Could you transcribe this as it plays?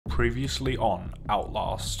Previously on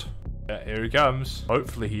Outlast. Yeah, here he comes.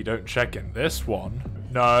 Hopefully he don't check in this one.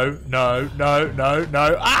 No, no, no, no,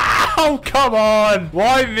 no. Ow! Come on!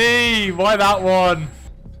 Why me? Why that one?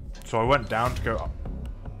 So I went down to go up.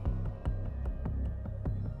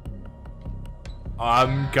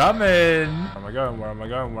 I'm coming! Where am I going? Where am I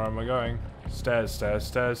going? Where am I going? Stairs, stairs,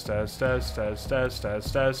 stairs, stairs, stairs, stairs, stairs, stairs,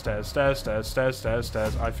 stairs, stairs, stairs, stairs, stairs, stairs,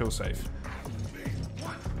 stairs. I feel safe.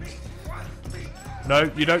 No,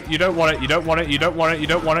 you don't want it, you don't want it, you don't want it, you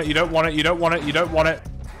don't want it, you don't want it, you don't want it, you don't want it.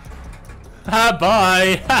 Ha,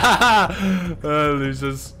 bye!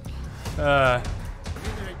 Losers.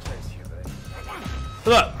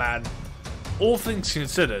 Look, man. All things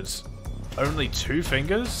considered, only 2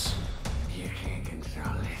 fingers?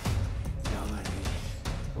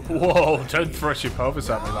 Whoa, don't thrust your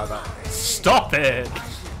pelvis at me like that. Stop it!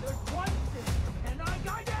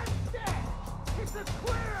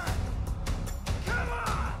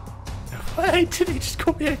 Wait, did he just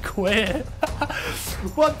call me a queer?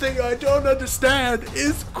 One thing I don't understand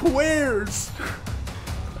is queers.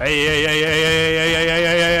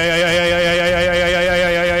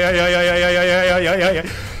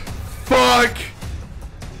 Fuck!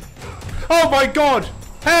 Oh my god!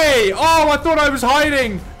 Hey! Oh, I thought I was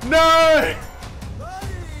hiding! No!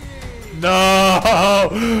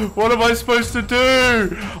 No! What am I supposed to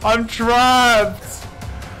do? I'm trapped!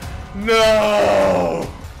 No!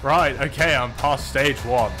 Right, okay, I'm past stage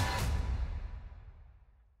 1.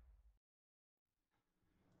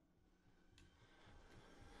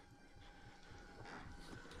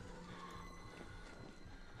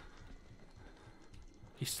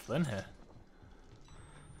 He's still in here.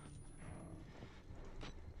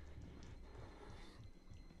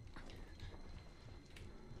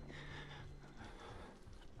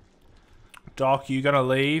 Doc, you gonna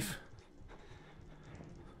leave?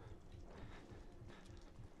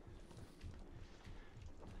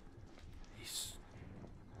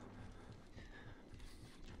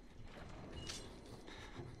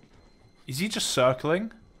 Is he just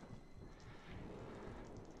circling?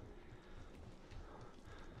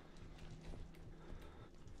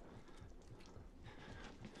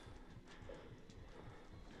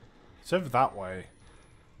 It's over that way.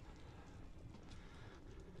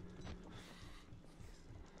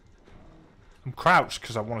 I'm crouched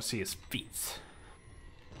because I want to see his feet.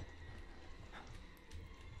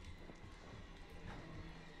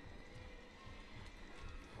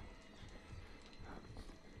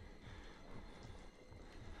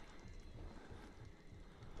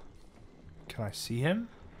 Can I see him?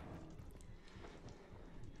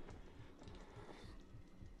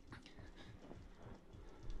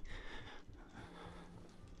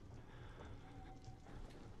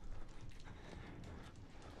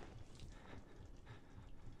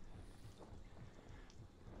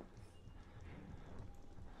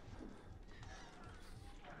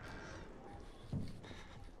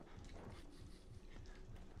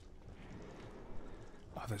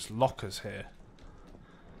 Oh, there's lockers here.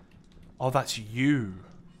 Oh, that's you.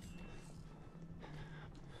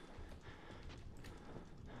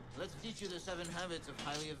 Let's teach you the 7 habits of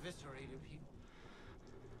highly eviscerated people.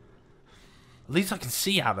 At least I can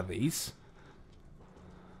see out of these.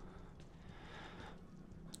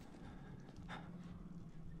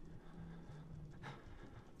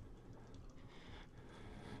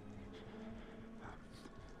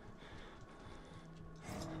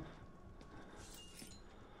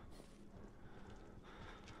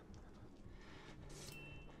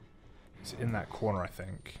 In that corner, I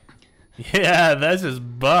think. Yeah, there's his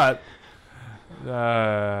butt.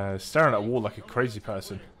 Staring at a wall like a crazy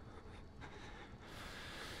person.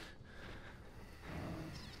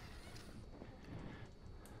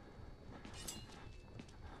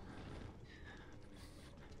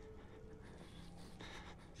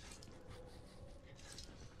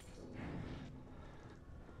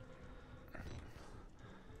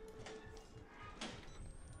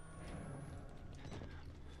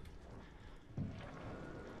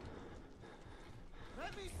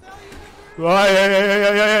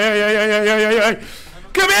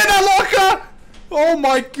 Come in, locker! Oh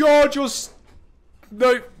my god, you're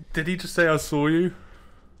no. Did he just say I saw you?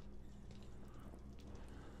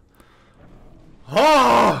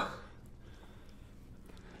 Oh!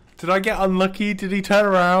 Did I get unlucky? Did he turn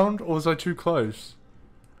around? Or was I too close?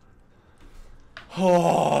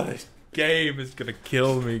 Oh, this game is gonna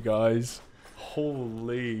kill me, guys.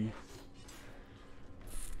 Holy.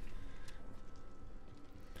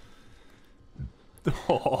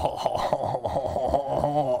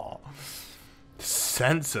 Oh,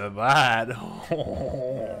 censor that.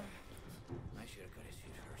 Oh. I should have cut his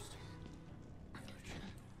feet first.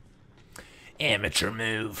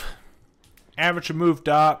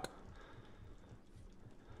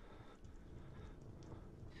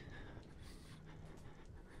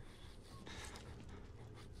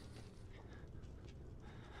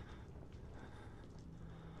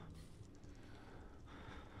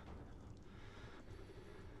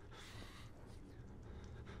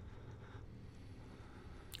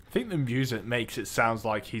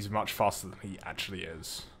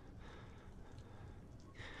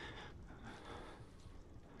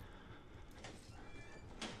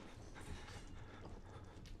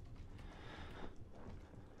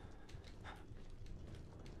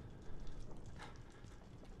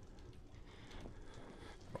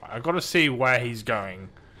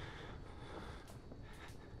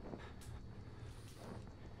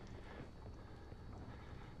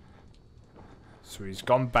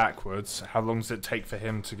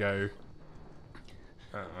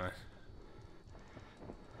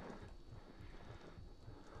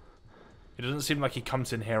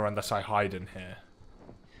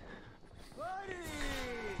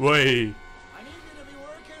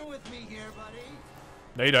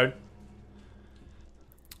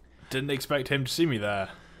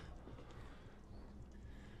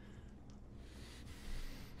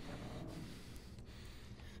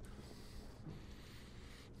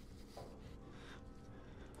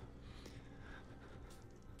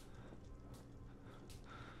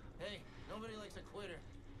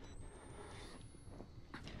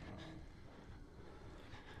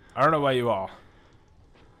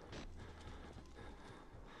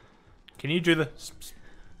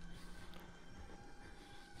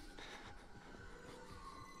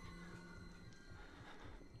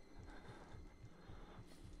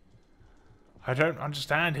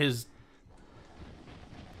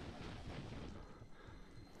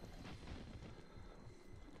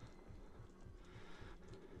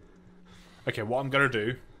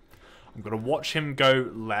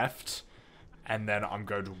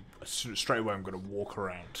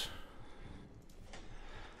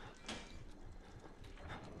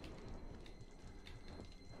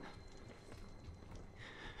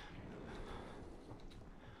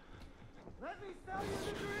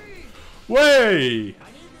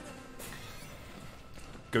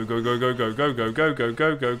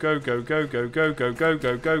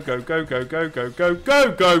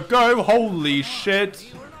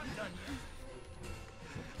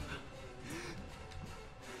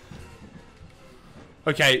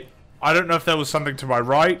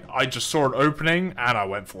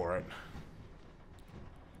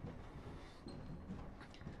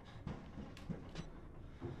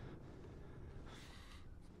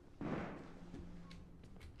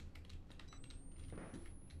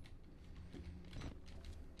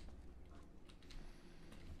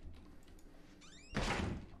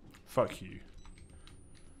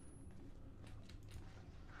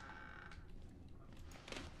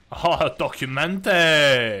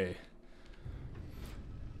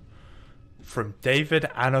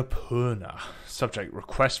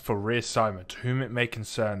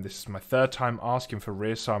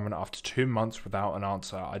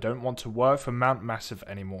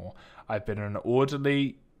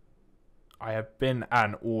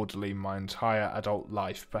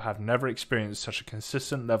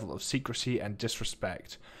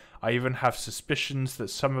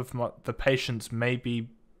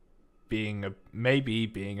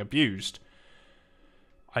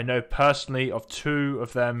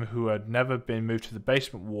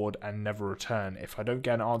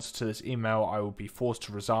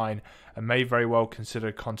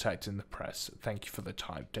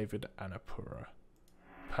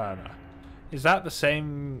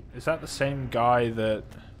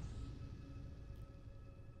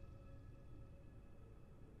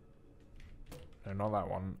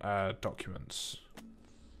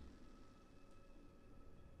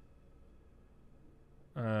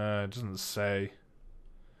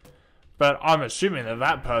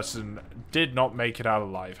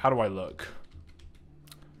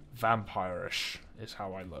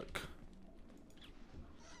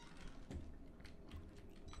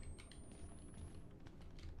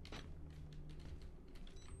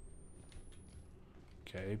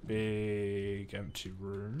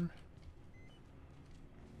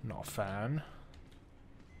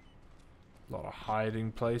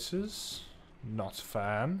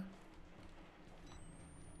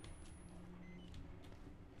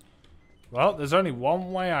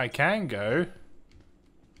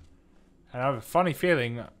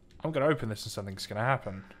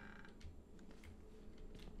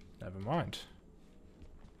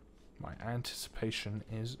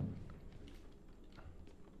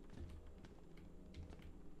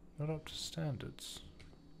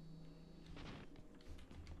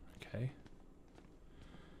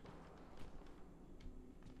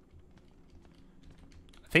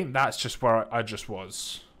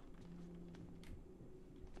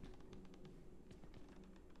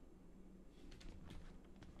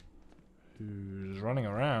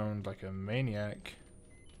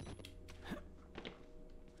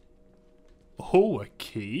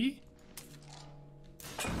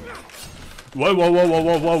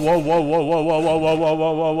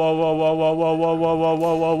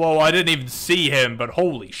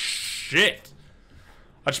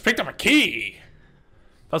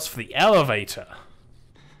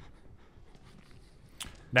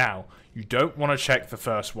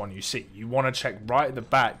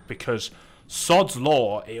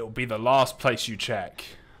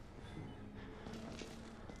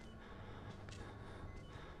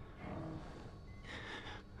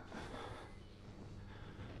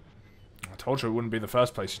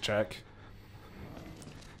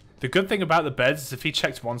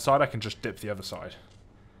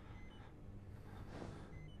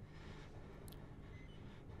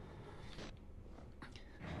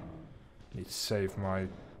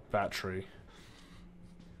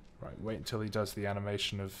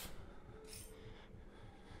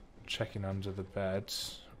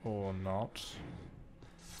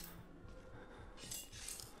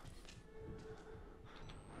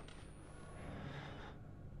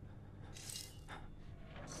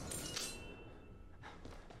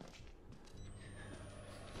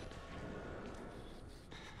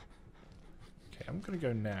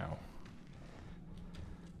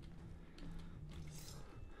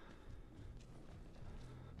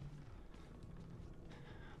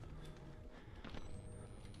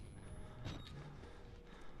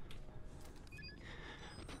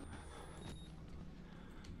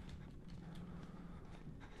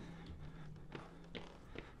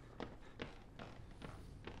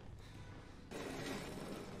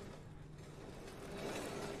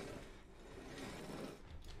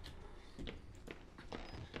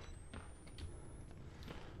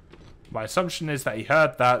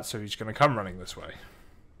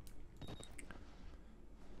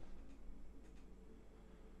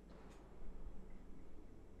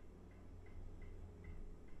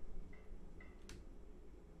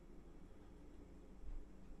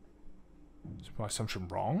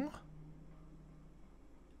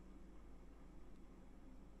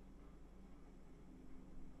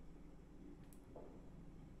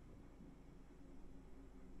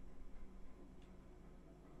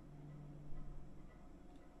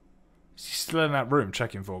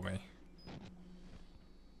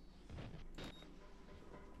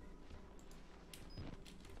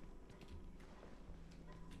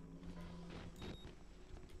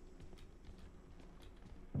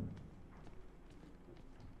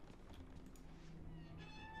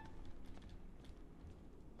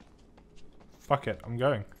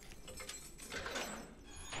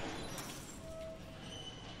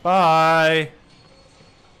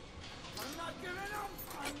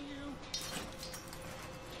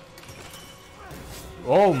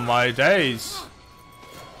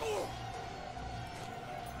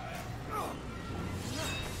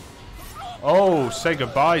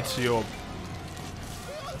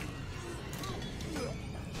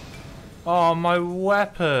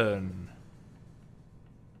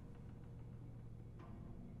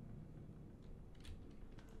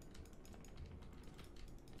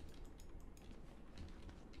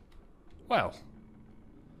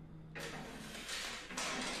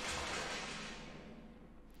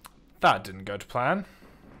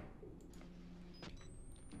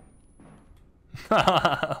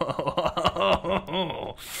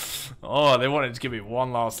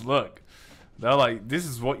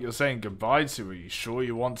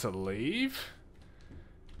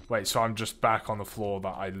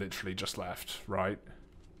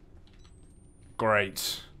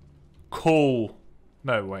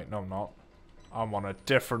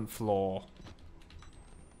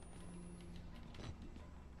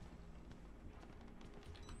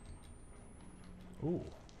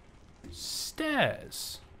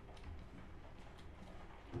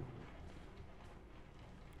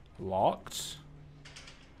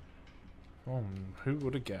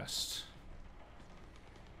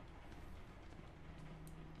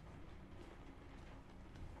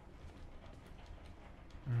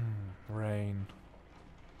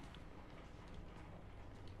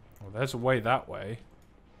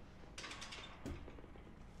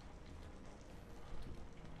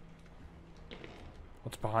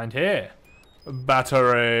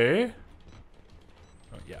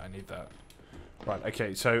 Right,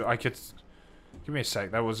 okay, so I could... Give me a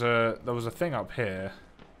sec. There was a thing up here.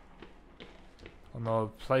 On the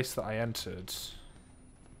place that I entered.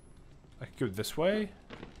 I could go this way?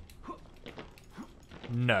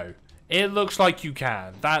 No. It looks like you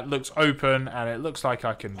can. That looks open, and it looks like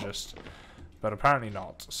I can just... But apparently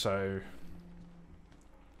not, so...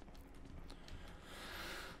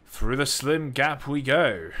 Through the slim gap we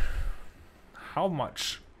go. How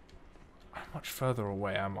much further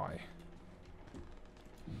away am I?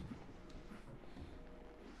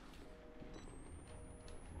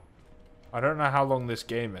 I don't know how long this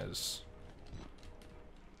game is.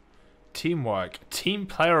 Teamwork. Team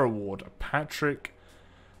Player Award. Patrick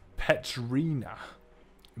Petrina.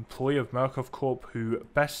 Employee of Murkoff Corp who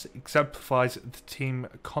best exemplifies the team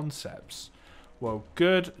concepts. Well,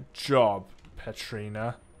 good job,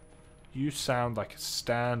 Petrina. You sound like a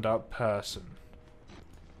stand-up person.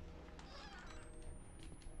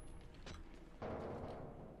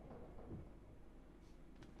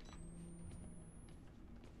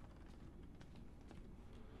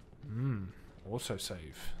 Also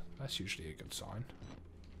save. That's usually a good sign.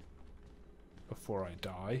 Before I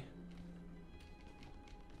die.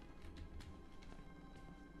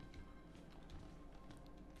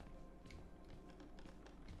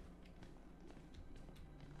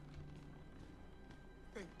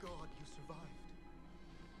 Thank God you survived.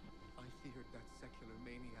 I feared that secular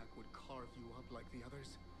maniac would carve you up like the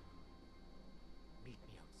others. Meet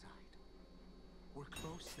me outside. We're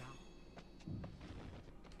close now.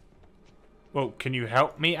 Well, can you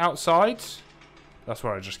help me outside? That's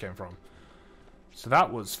where I just came from. So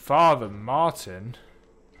that was Father Martin.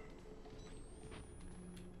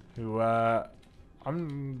 Who,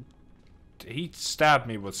 he stabbed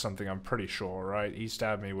me with something, I'm pretty sure, right? He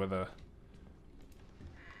stabbed me with a...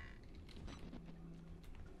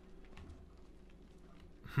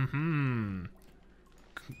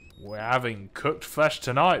 We're having cooked flesh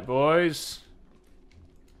tonight, boys.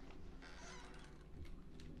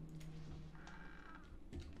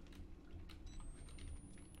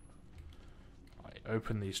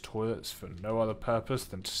 Open these toilets for no other purpose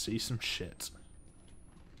than to see some shit.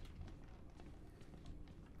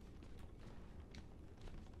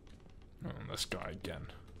 Oh, this guy again.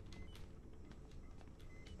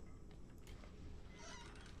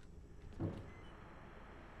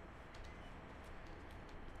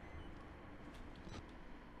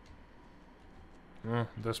 At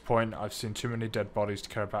this point, I've seen too many dead bodies to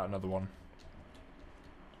care about another one.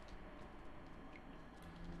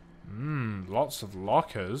 Lots of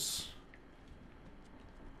lockers.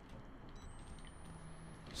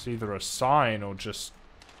 It's either a sign or just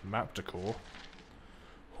map decor.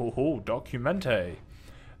 Ho, documente.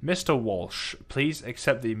 Mr. Walsh, please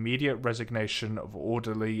accept the immediate resignation of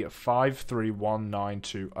orderly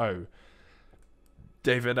 531920.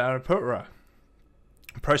 David Arapura.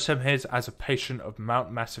 Process him here as a patient of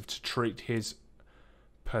Mount Massive to treat his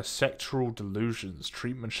persectoral delusions.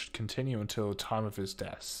 Treatment should continue until the time of his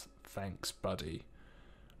death. Thanks, buddy.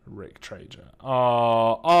 Rick Trader.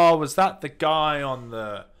 Oh, was that the guy on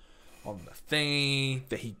the thingy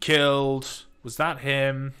that he killed? Was that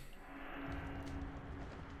him?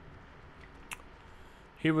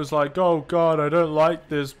 He was like, "Oh God, I don't like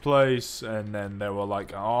this place," and then they were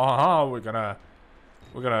like, "Oh, we're gonna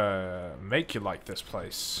make you like this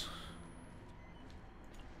place."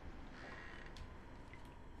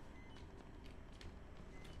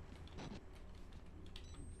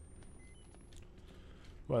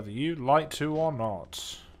 Whether you like to or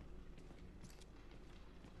not.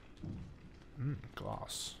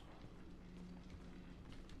 Glass.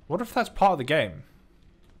 What if that's part of the game?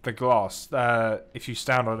 The glass. If you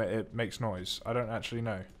stand on it, it makes noise. I don't actually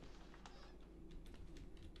know.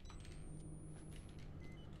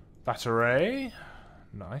 Battery.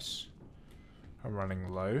 Nice. I'm running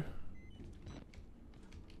low.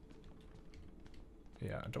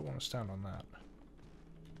 Yeah, I don't want to stand on that.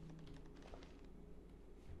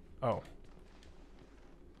 Oh.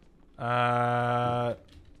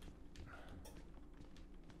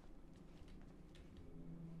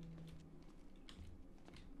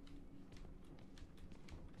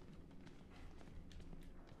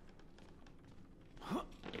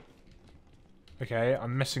 Okay,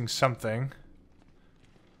 I'm missing something.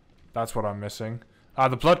 That's what I'm missing.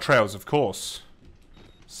 The blood trails, of course.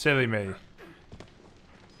 Silly me.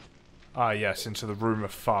 Ah, yes, into the room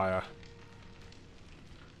of fire.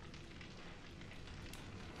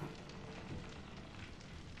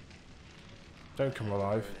 Don't come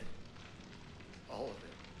alive. All of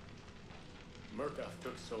it. Murkoff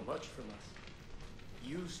took so much from us.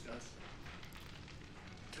 Used us.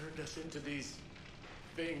 Turned us into these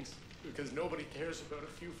things. Because nobody cares about a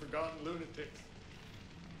few forgotten lunatics.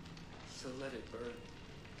 So let it burn.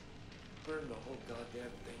 Burn the whole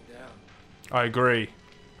goddamn thing down. I agree.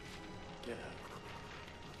 Get out.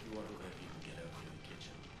 If you want to live, you can get out through the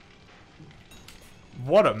kitchen.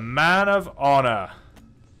 What a man of honor.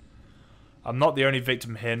 I'm not the only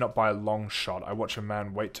victim here, not by a long shot. I watch a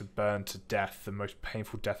man wait to burn to death, the most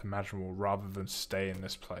painful death imaginable, rather than stay in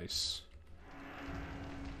this place.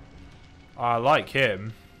 I like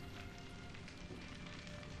him.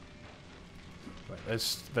 Wait,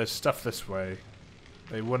 there's stuff this way.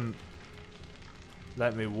 They wouldn't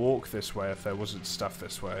let me walk this way if there wasn't stuff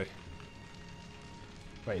this way.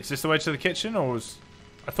 Wait, is this the way to the kitchen, or was...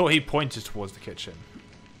 I thought he pointed towards the kitchen.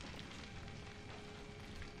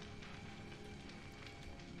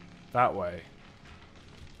 That way.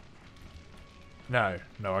 No,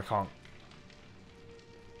 no, I can't.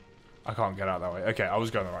 I can't get out that way. Okay, I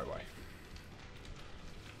was going the right way.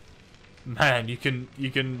 Man, you can...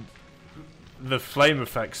 The flame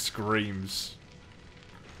effect screams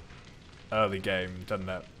early game, doesn't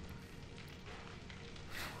it?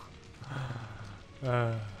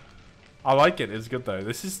 I like it. It's good though.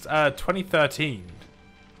 This is 2013.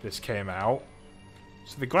 This came out,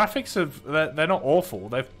 so the graphics of they're not awful.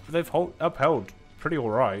 They've upheld pretty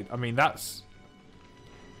all right. I mean, that's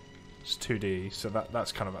it's 2D, so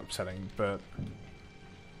that's kind of upsetting, but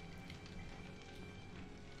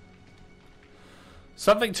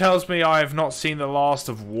something tells me I have not seen the last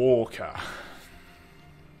of Walker.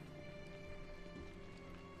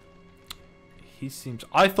 He seems...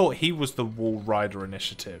 I thought he was the Wall Rider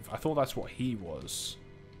Initiative. I thought that's what he was.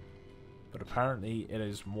 But apparently it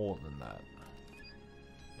is more than that.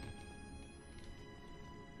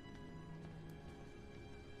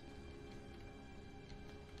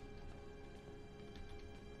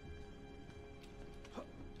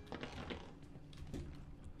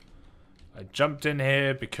 I jumped in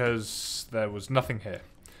here because there was nothing here.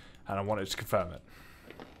 And I wanted to confirm it.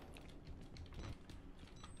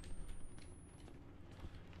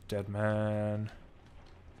 Dead man.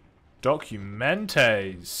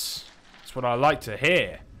 Documentes. That's what I like to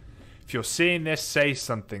hear. If you're seeing this, say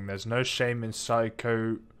something. There's no shame in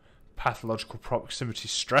psychopathological proximity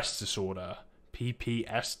stress disorder,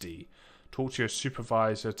 PPSD. Talk to your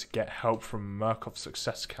supervisor to get help from Murkoff's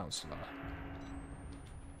success counselor.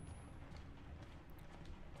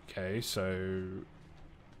 Okay, so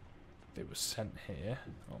it was sent here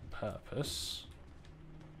on purpose.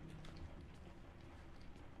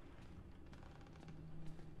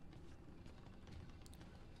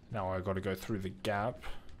 Now I got to go through the gap.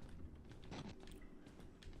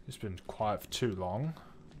 It's been quiet for too long.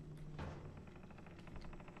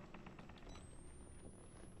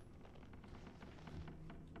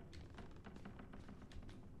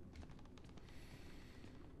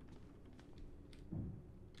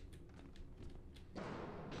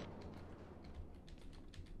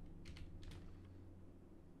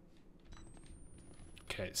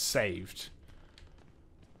 Okay, it's saved.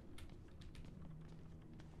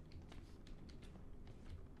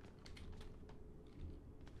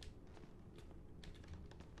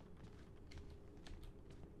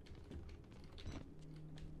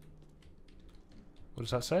 What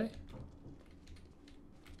does that say?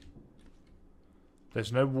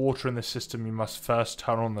 There's no water in the system. You must first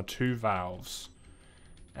turn on the 2 valves.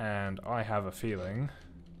 And I have a feeling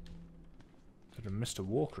that a Mr.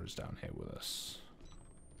 Walker is down here with us.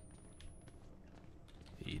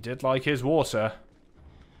 He did like his water.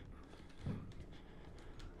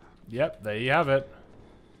 Yep, there you have it.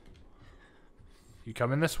 You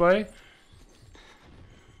coming this way?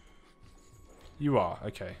 You are,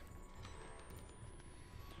 okay.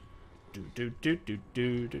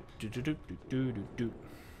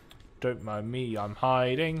 Don't mind me, I'm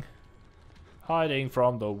hiding. Hiding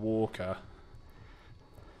from the walker.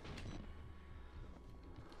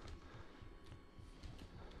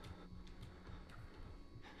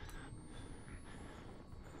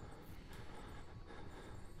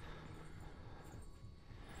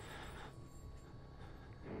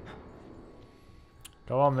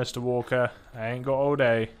 Go on, Mr. Walker. I ain't got all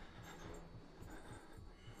day.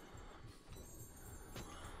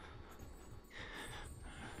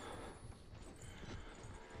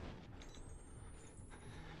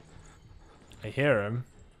 I hear him.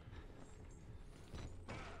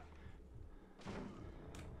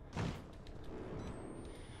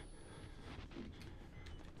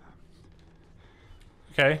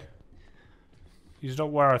 Okay. He's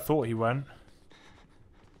not where I thought he went.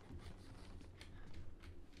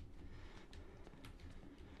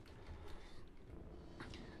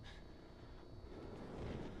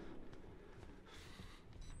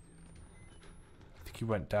 he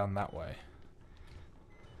went down that way.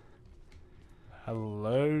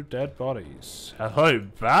 Hello, dead bodies. Hello,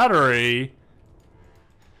 battery!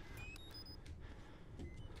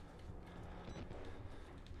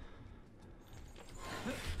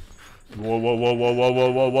 Whoa, whoa, whoa, whoa, whoa, whoa,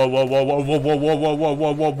 whoa, whoa, whoa, whoa, whoa, whoa, whoa, whoa, whoa, whoa,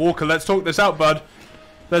 whoa, whoa, Walker, let's talk this out, bud.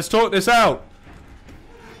 Let's talk this out.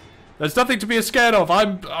 There's nothing to be scared of.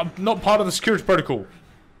 I'm not part of the security protocol.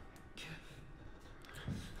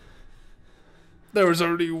 There was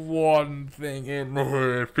only one thing in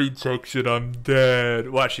here. If he takes it, I'm dead.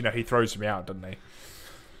 Well, actually, no, he throws me out, doesn't he?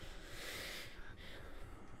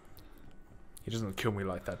 He doesn't kill me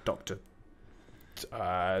like that Dr.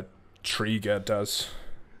 Trigger does.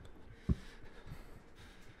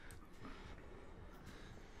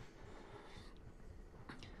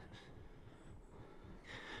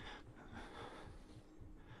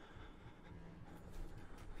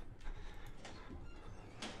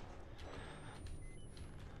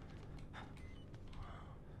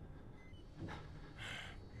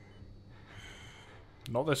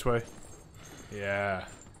 Not this way. Yeah.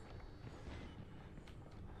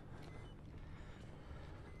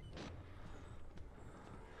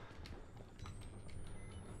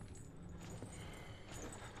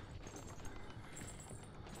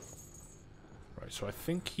 Right, so I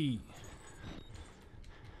think he...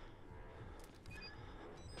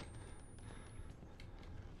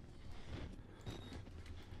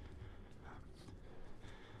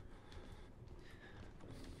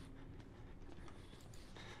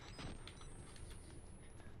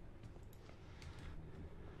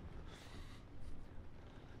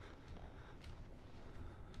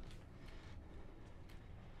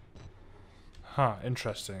 Huh,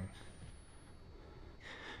 interesting.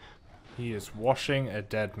 He is washing a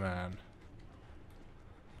dead man.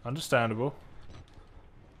 Understandable.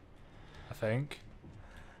 I think.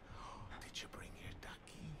 Did you bring your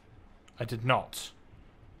ducky? I did not.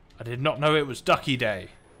 I did not know it was Ducky Day.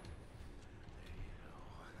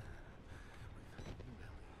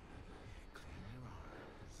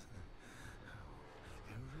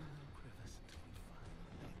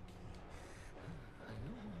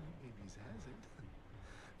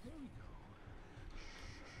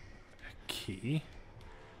 Key.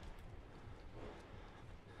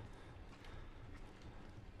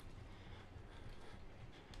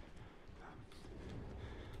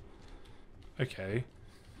 Okay.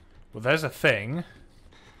 Well, there's a thing.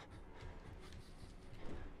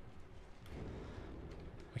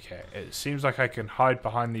 Okay, it seems like I can hide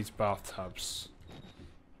behind these bathtubs.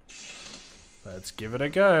 Let's give it a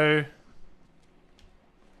go.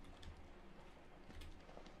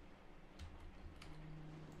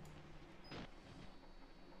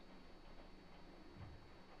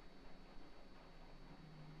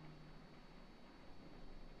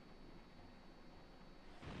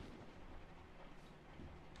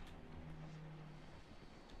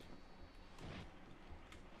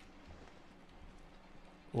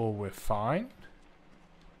 Or we're fine.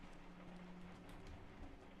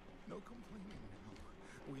 No complaining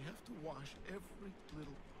now. We have to wash every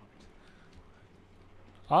little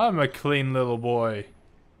part. I'm a clean little boy.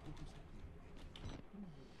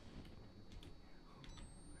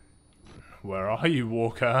 Where are you,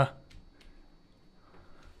 Walker?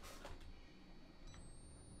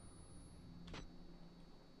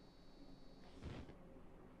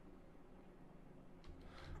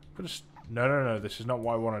 Just... No, no, no, this is not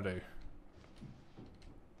what I want to do.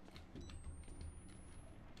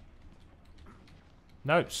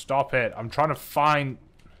 No, stop it. I'm trying to find...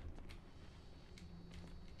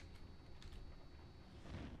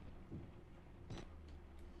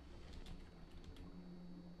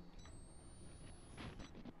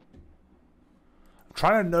 I'm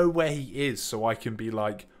trying to know where he is so I can be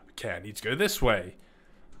like, okay, I need to go this way.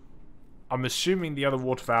 I'm assuming the other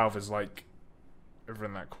water valve is like over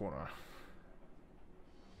in that corner.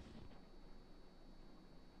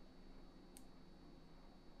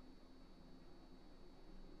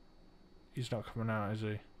 He's not coming out, is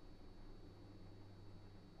he?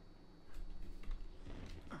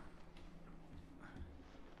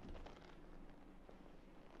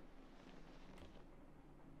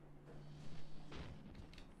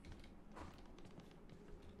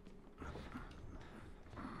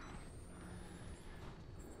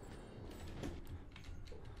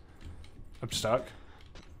 I'm stuck.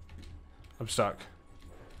 I'm stuck.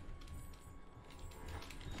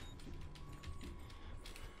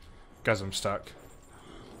 Guys, I'm stuck.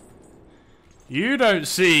 You don't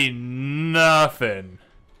see nothing.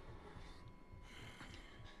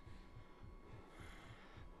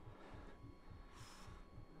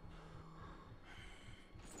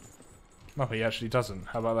 No, he actually doesn't.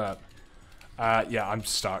 How about that? Yeah, I'm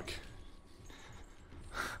stuck.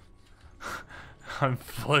 I'm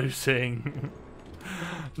floating.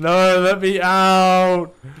 No, let me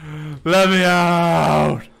out! Let me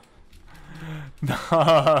out!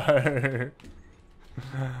 No!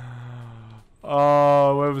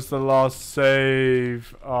 Oh, where was the last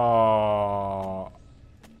save? Oh.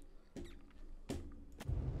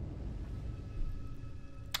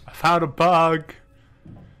 I found a bug!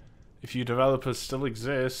 If you developers still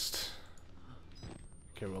exist.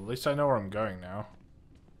 Okay, well at least I know where I'm going now.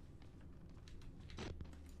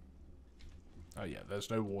 Oh yeah, there's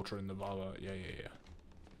no water in the lava. Yeah.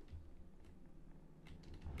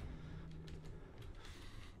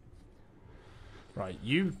 Right,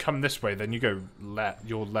 you come this way, then you go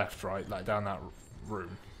your left, right, like down that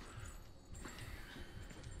room.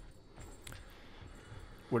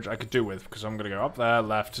 Which I could do with, because I'm going to go up there,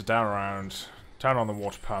 left, down around, down on the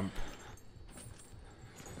water pump.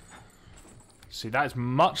 See, that is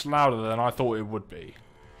much louder than I thought it would be.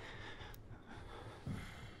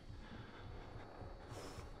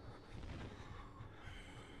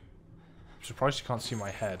 I'm surprised you can't see my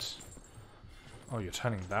head. Oh, you're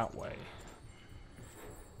turning that way.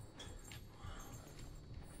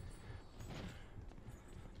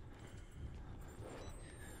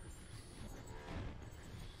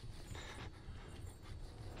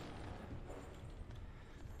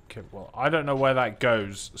 Okay, well, I don't know where that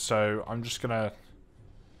goes, so I'm just gonna...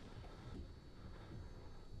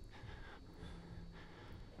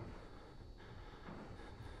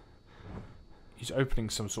 He's opening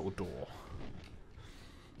some sort of door.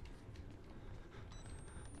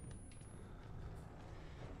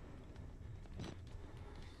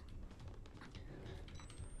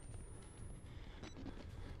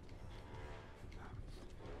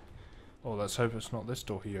 Oh, let's hope it's not this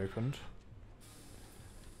door he opened.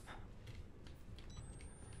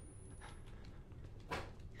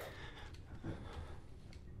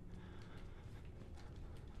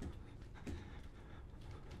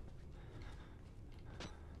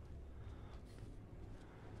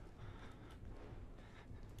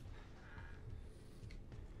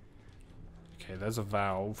 Okay, there's a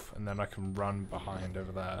valve, and then I can run behind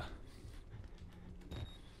over there.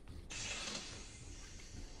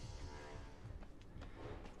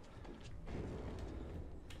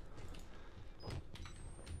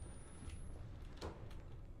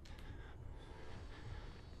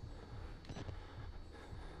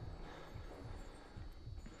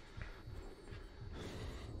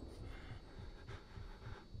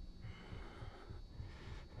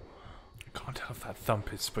 I can't tell if that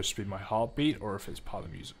thump is supposed to be my heartbeat or if it's part of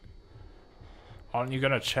the music. Aren't you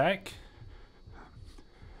gonna check?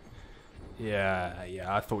 Yeah,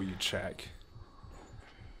 I thought you'd check.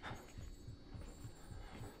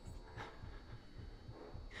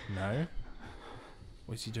 No?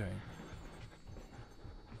 What's he doing?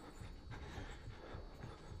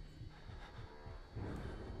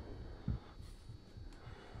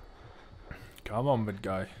 Come on, big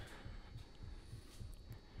guy.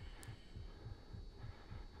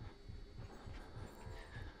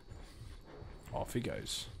 Off he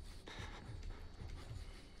goes.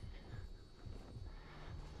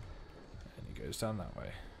 And he goes down that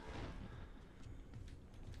way.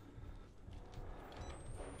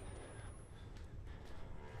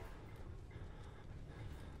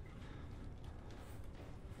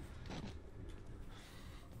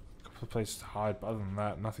 Couple of places to hide, but other than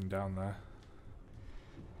that, nothing down there.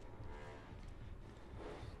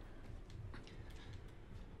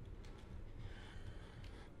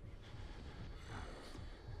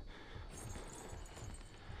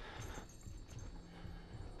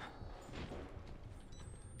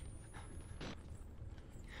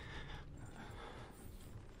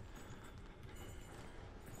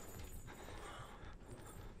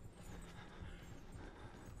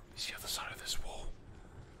 It's the other side of this wall.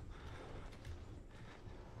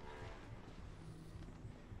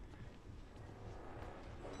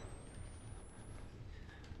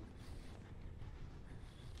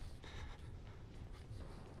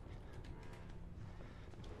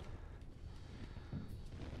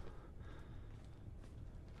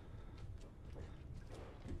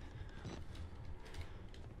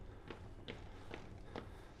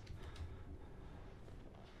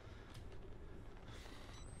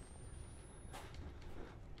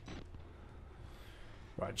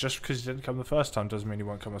 Right, just because he didn't come the first time doesn't mean he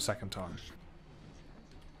won't come a second time.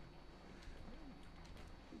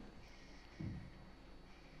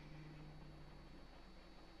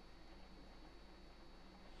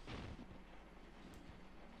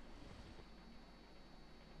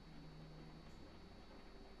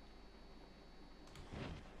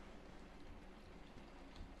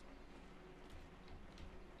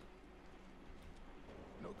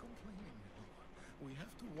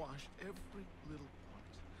 massage every little part.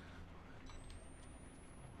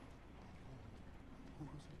 Who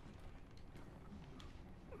was it?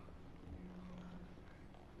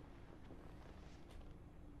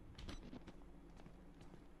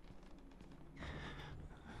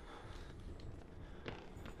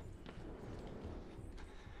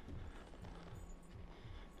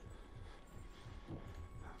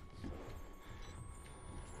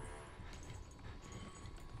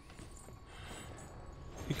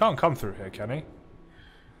 He can't come through here, can he?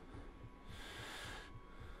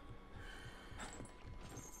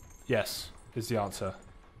 Yes, is the answer.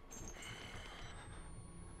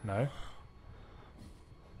 No.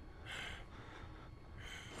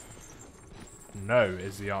 No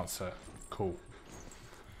is the answer. Cool.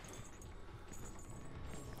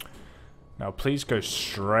 Now please go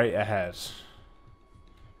straight ahead.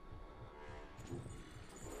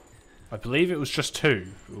 I believe it was just 2.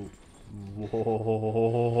 Ooh. Whoa.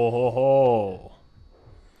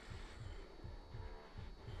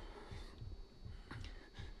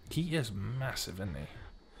 He is massive, isn't he?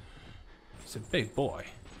 He's a big boy.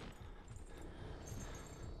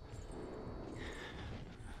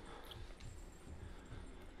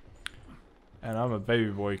 And I'm a baby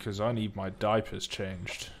boy because I need my diapers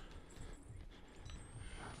changed.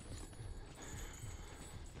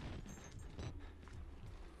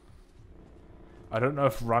 I don't know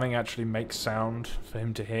if running actually makes sound for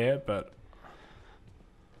him to hear, but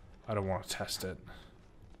I don't want to test it.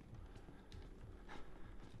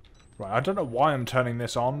 Right, I don't know why I'm turning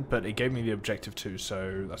this on, but it gave me the objective too,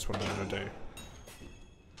 so that's what I'm going to do.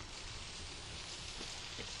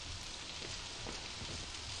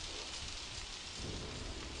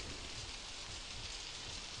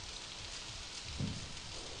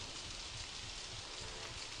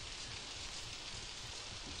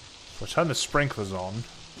 So I turn the sprinklers on.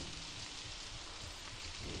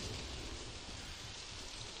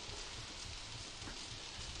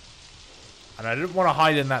 And I didn't want to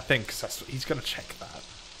hide in that thing because he's going to check that.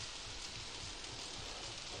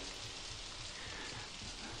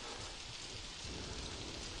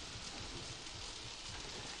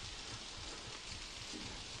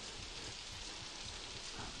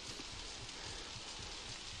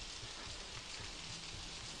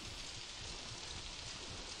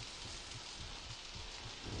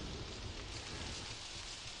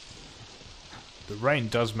 The rain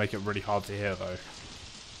does make it really hard to hear though.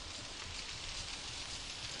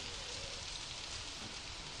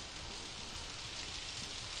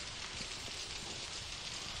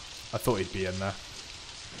 I thought he'd be in there.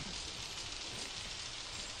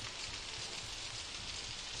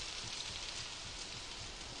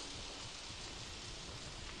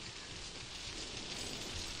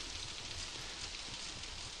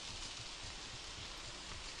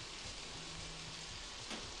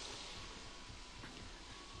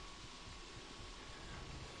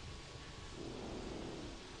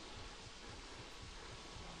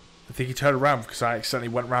 I think he turned around because I accidentally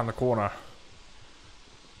went round the corner.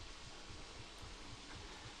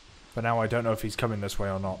 But now I don't know if he's coming this way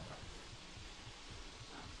or not.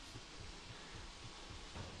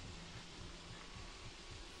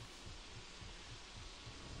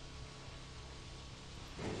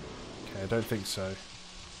 Okay, I don't think so.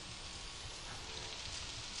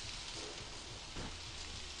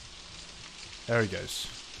 There he goes.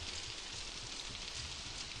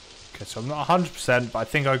 Okay, so I'm not 100%, but I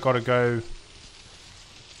think I gotta go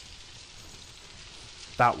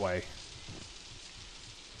that way.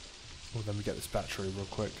 Well, let me get this battery real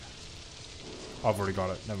quick. I've already got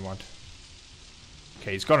it, never mind.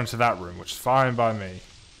 Okay, he's gone into that room, which is fine by me.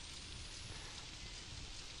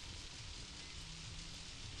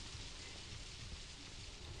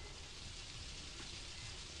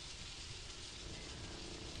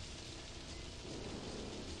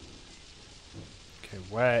 Okay,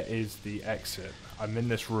 where is the exit? I'm in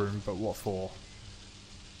this room, but what for?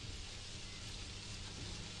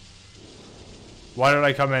 Why did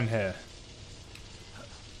I come in here?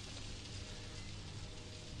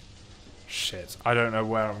 Shit, I don't know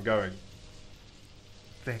where I'm going.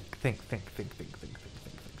 Think.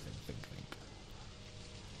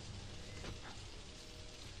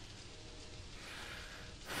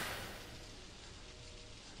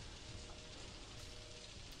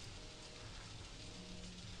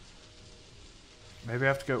 Maybe I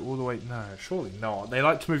have to go all the way. No, surely not. They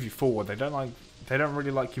like to move you forward. They don't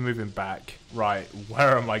really like you moving back. Right,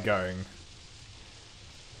 where am I going?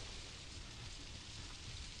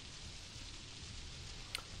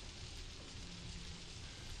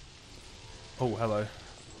 Oh, hello.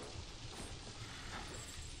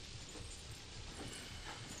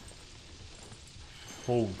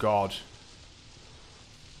 Oh, God.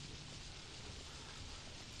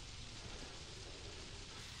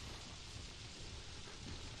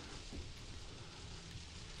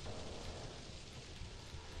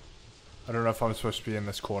 I don't know if I'm supposed to be in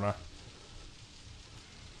this corner.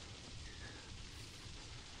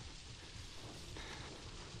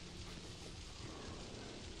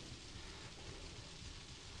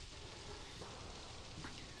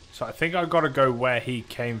 So I think I've got to go where he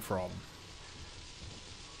came from.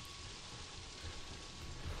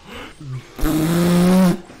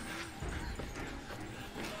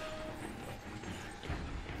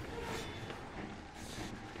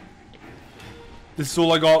 This is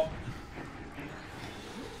all I got.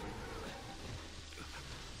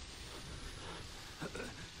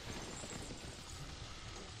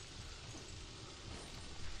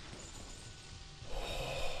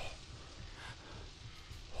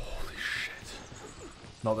 Holy shit.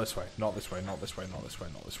 Not this way, not this way, not this way, not this way,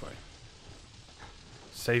 not this way.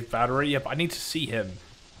 Save battery? Yeah, but I need to see him.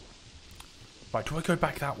 Right, do I go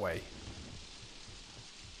back that way?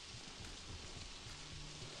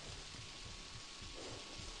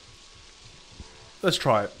 Let's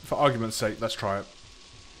try it. For argument's sake, let's try it.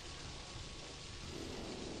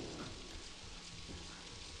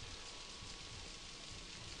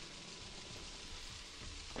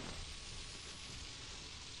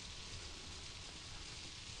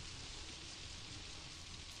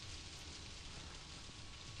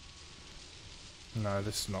 No,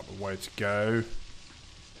 this is not the way to go.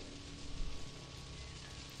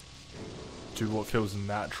 Do what feels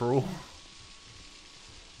natural.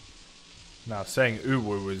 Now, saying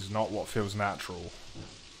uwu is not what feels natural.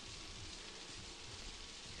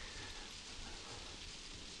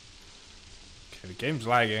 Okay, the game's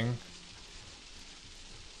lagging.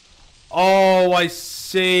 Oh, I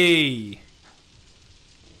see.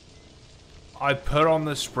 I put on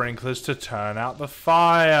the sprinklers to turn out the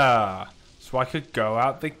fire, so I could go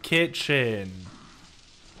out the kitchen.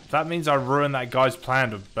 That means I ruined that guy's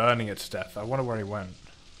plan of burning it to death. I wonder where he went.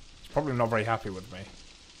 He's probably not very happy with me.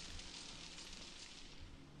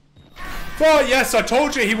 Oh, yes, I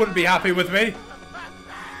told you he wouldn't be happy with me.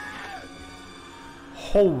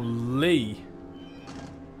 Holy.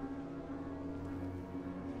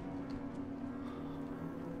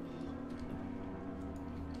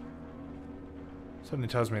 Something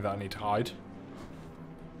tells me that I need to hide.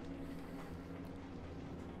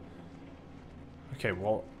 Okay,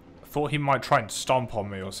 well, I thought he might try and stomp on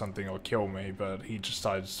me or something or kill me, but he just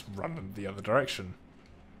decided to run in the other direction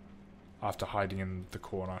after hiding in the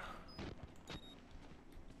corner.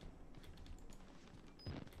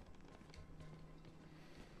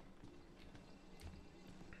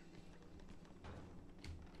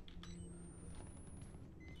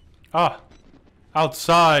 Ah!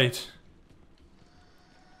 Outside!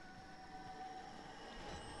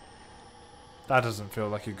 That doesn't feel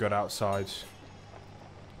like a good outside.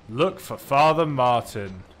 Look for Father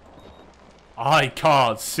Martin. I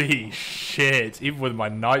can't see shit, even with my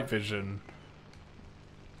night vision.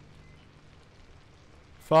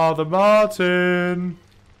 Father Martin!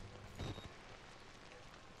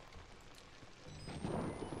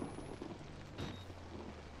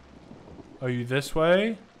 Are you this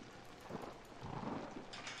way?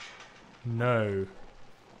 No.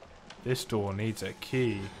 This door needs a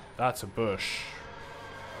key. That's a bush.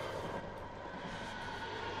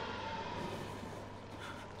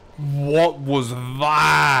 What was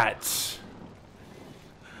that?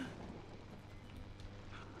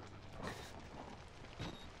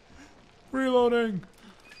 Reloading.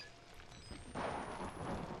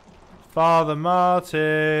 Father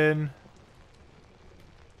Martin.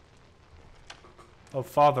 Oh,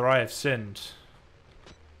 Father, I have sinned.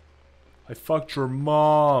 I fucked your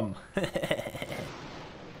mom.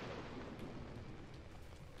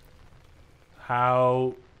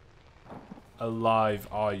 How alive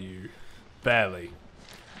are you? Barely.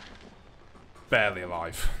 Barely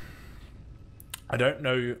alive. I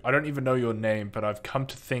don't even know your name, but I've come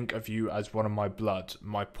to think of you as one of my blood,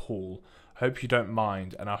 my pool. I hope you don't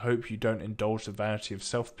mind, and I hope you don't indulge the vanity of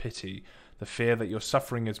self-pity, the fear that your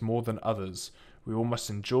suffering is more than others. We all must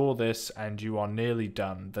endure this, and you are nearly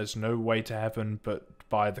done. There's no way to heaven but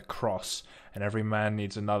by the cross, and every man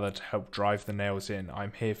needs another to help drive the nails in.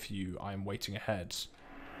 I'm here for you. I'm waiting ahead.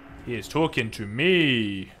 He is talking to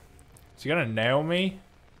me. Is he gonna nail me?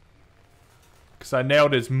 Because I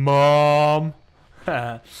nailed his mom.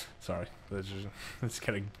 Sorry. It's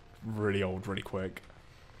getting really old really quick.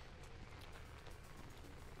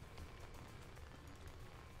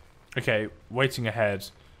 Okay, waiting ahead.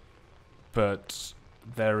 But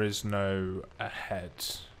there is no ahead.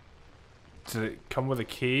 Did it come with a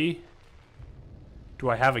key? Do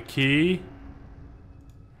I have a key?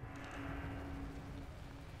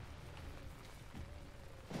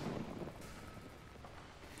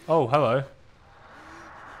 Oh, hello.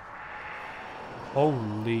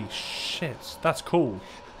 Holy shit, that's cool.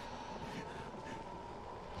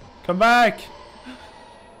 Come back!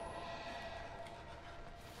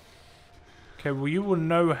 Okay, well you were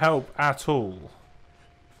no help at all.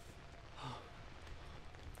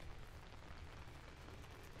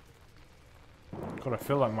 God, I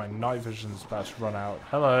feel like my night vision's about to run out.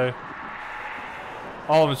 Hello.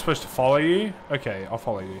 Oh, I'm supposed to follow you? Okay, I'll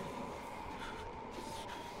follow you.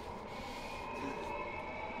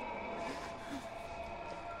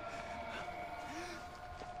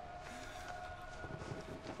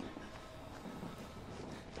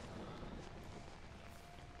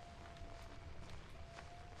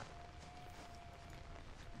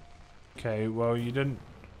 Okay, well you didn't...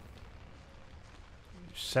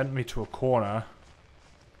 You sent me to a corner.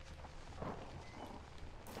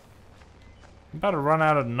 I'm about to run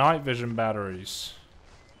out of night vision batteries.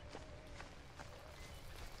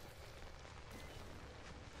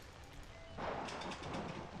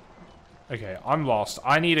 Okay, I'm lost.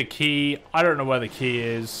 I need a key. I don't know where the key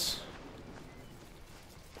is.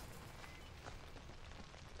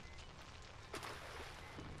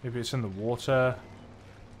 Maybe it's in the water.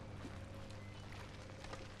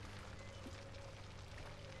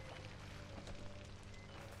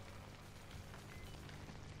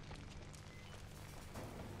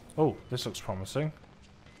 Oh, this looks promising.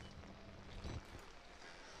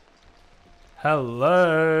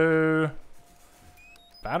 Hello.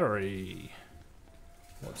 Battery.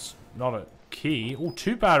 That's not a key. Oh,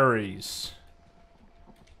 2 batteries.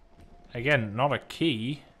 Again, not a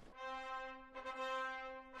key.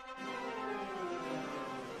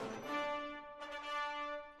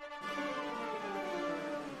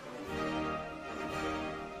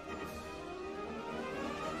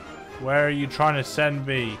 Where are you trying to send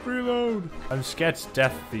me? Reload! I'm scared to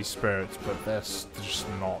death of these spirits, but they're just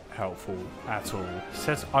not helpful at all. It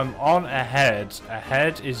says I'm on ahead.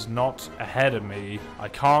 Ahead is not ahead of me. I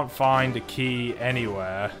can't find a key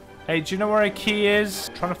anywhere. Hey, do you know where a key is?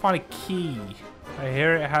 I'm trying to find a key. I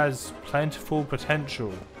hear it has plentiful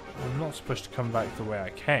potential. I'm not supposed to come back the way I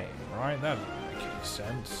came, right? That doesn't make any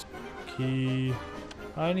sense. Key.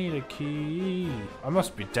 I need a key. I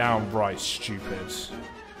must be downright stupid.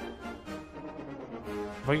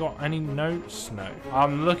 Have I got any notes? No.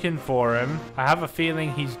 I'm looking for him. I have a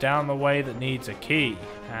feeling he's down the way that needs a key.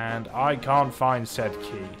 And I can't find said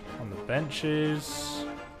key. On the benches.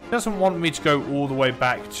 He doesn't want me to go all the way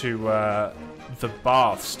back to the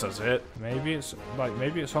baths, does it? Maybe it's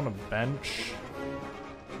on a bench.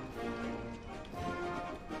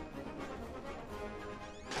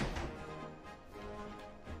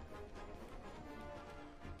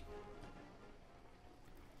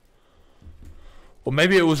 Or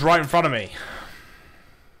maybe it was right in front of me.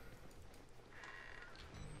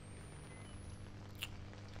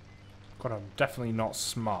 God, I'm definitely not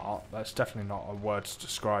smart. That's definitely not a word to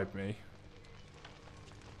describe me.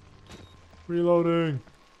 Reloading.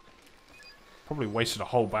 Probably wasted a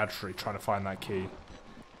whole battery trying to find that key.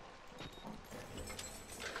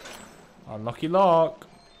 Unlucky lock.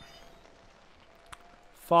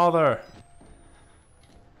 Father.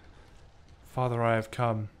 Father, I have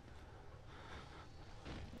come.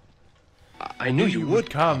 I knew you would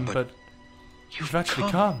come, but you've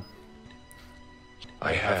actually come.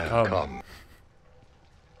 I have come.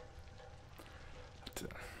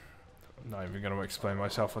 I'm not even going to explain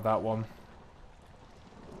myself with that one.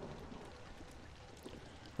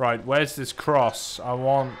 Right, where's this cross? I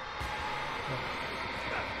want...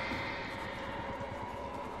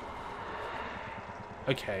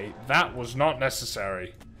 Okay, that was not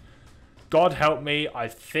necessary. God help me, I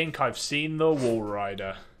think I've seen the Wall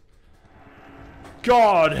Rider.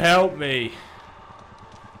 God help me!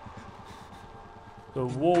 The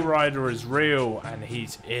Wall Rider is real and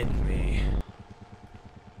he's in me.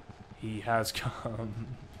 He has come.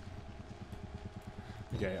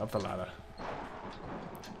 Okay, up the ladder.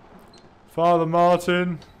 Father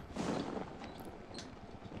Martin!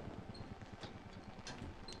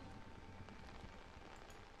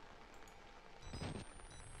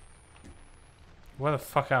 Where the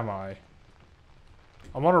fuck am I?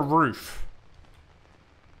 I'm on a roof.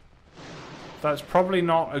 That's probably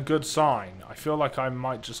not a good sign. I feel like I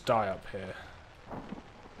might just die up here.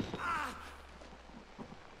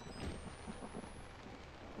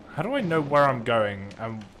 How do I know where I'm going?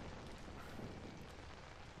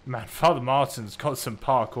 Man, Father Martin's got some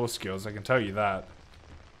parkour skills, I can tell you that.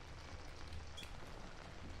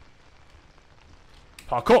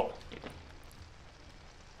 Parkour.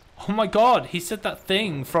 Oh my god, he said that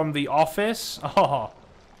thing from The Office. Oh,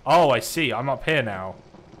 I see. I'm up here now.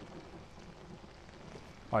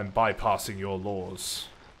 I'm bypassing your laws.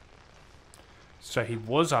 So he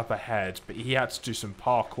was up ahead, but he had to do some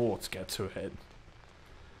parkour to get to it.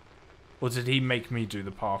 Or did he make me do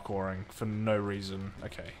the parkouring for no reason?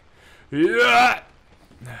 Okay. Yeah!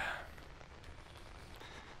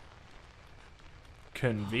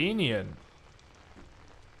 Convenient.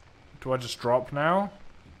 Do I just drop now?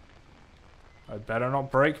 I better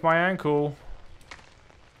not break my ankle.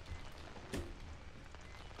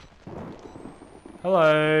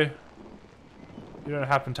 Hello. You don't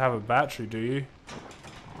happen to have a battery, do you?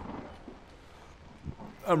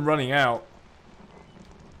 I'm running out.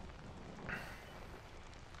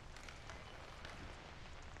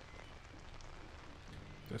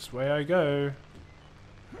 This way I go.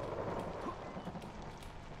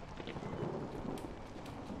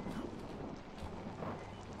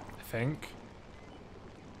 I think.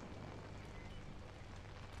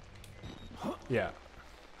 Yeah.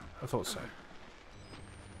 I thought so.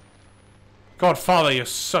 God, Father, you're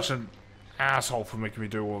such an asshole for making me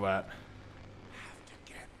do all that. Have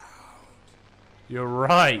to get out. You're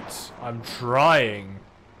right. I'm trying.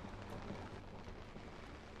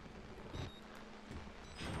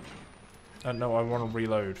 No, I want to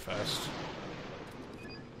reload first.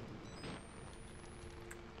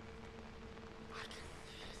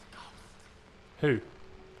 Who?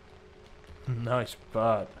 Nice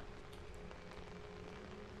butt.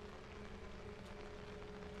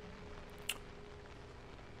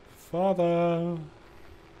 Father.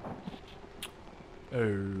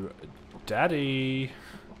 Oh, Daddy.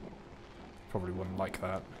 Probably wouldn't like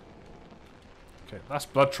that. Okay, that's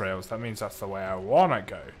blood trails. That means that's the way I want to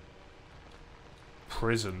go.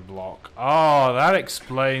 Prison block. Oh, that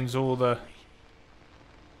explains all the...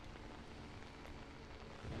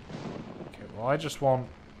 Okay, well, I just want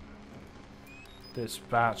this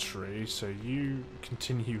battery, so you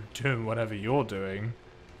continue doing whatever you're doing.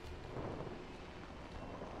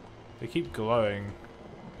 They keep glowing,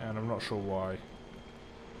 and I'm not sure why.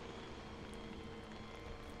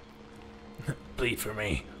 Bleed for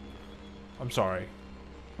me. I'm sorry.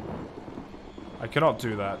 I cannot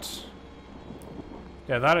do that.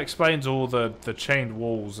 Yeah, that explains all the chained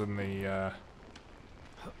walls and the...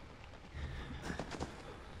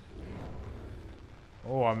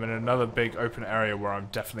 Oh, I'm in another big open area where I'm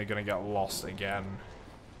definitely going to get lost again.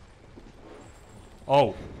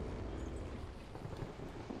 Oh.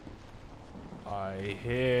 I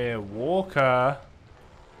hear Walker.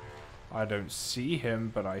 I don't see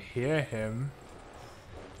him, but I hear him.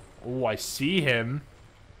 Oh, I see him.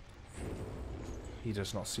 He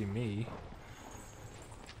does not see me.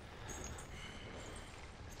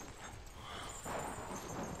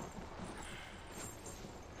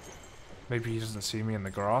 Maybe he doesn't see me in the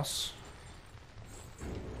grass.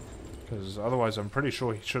 Because otherwise I'm pretty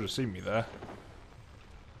sure he should have seen me there.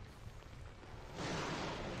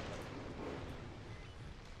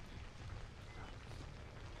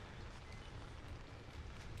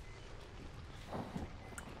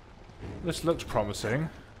 This looks promising.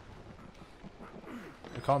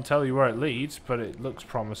 I can't tell you where it leads, but it looks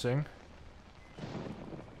promising.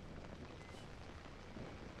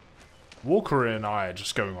 Walker and I are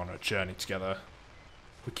just going on a journey together.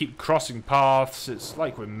 We keep crossing paths, it's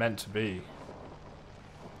like we're meant to be.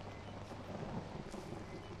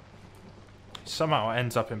 He somehow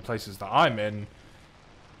ends up in places that I'm in,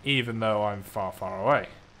 even though I'm far, far away.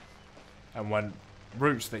 And went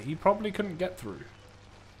routes that he probably couldn't get through.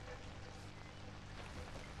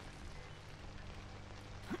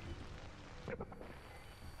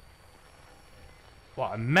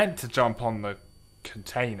 Well, I meant to jump on the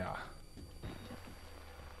container.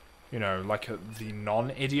 You know, like the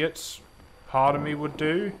non-idiots part of me would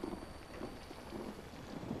do.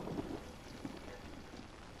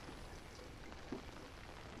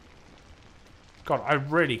 God, I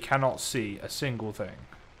really cannot see a single thing.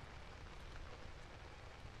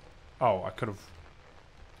 Oh, I could have...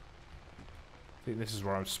 I think this is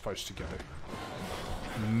where I'm supposed to go.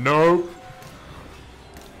 Nope.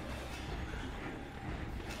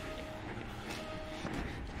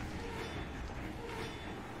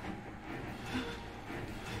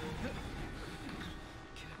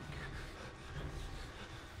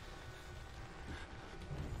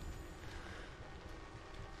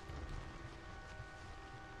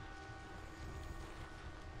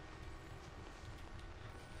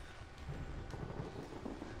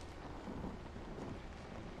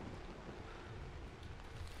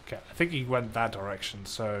 I think he went that direction,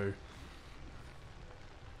 so...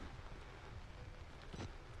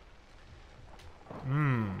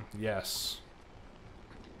 guess.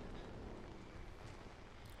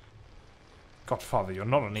 Godfather, you're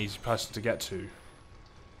not an easy person to get to.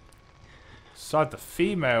 Inside the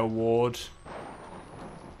female ward.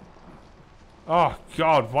 Oh,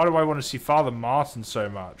 God, why do I want to see Father Martin so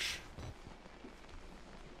much?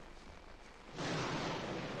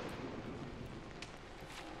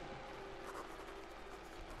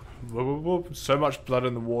 So much blood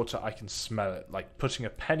in the water, I can smell it. Like putting a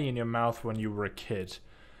penny in your mouth when you were a kid.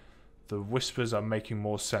 The whispers are making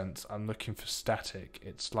more sense. I'm looking for static.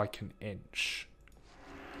 It's like an inch.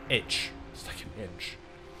 It's like an inch.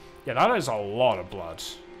 Yeah, that is a lot of blood.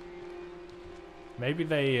 Maybe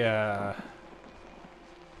they,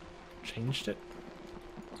 changed it?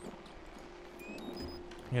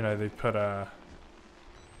 You know, they put,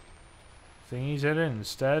 thingies in it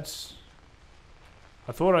instead.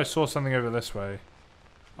 I thought I saw something over this way.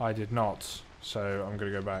 I did not, so I'm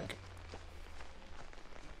gonna go back.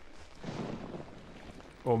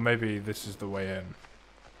 Or maybe this is the way in.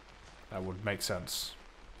 That would make sense.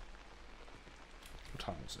 What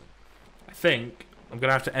time is it? I think I'm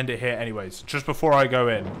gonna have to end it here anyways, just before I go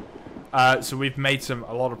in. So we've made a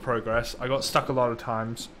lot of progress. I got stuck a lot of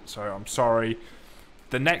times, so I'm sorry.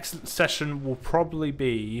 The next session will probably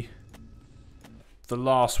be the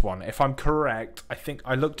last one. If I'm correct, I think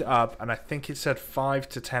I looked it up and I think it said 5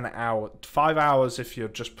 to 10 hours. 5 hours if you're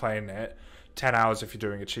just playing it, 10 hours if you're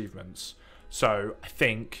doing achievements. So I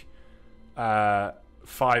think 5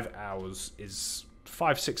 hours is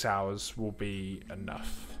 5-6 hours will be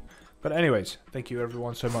enough. But anyways, thank you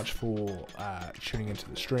everyone so much for tuning into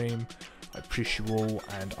the stream. I appreciate you all,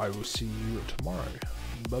 and I will see you tomorrow.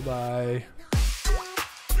 Bye bye.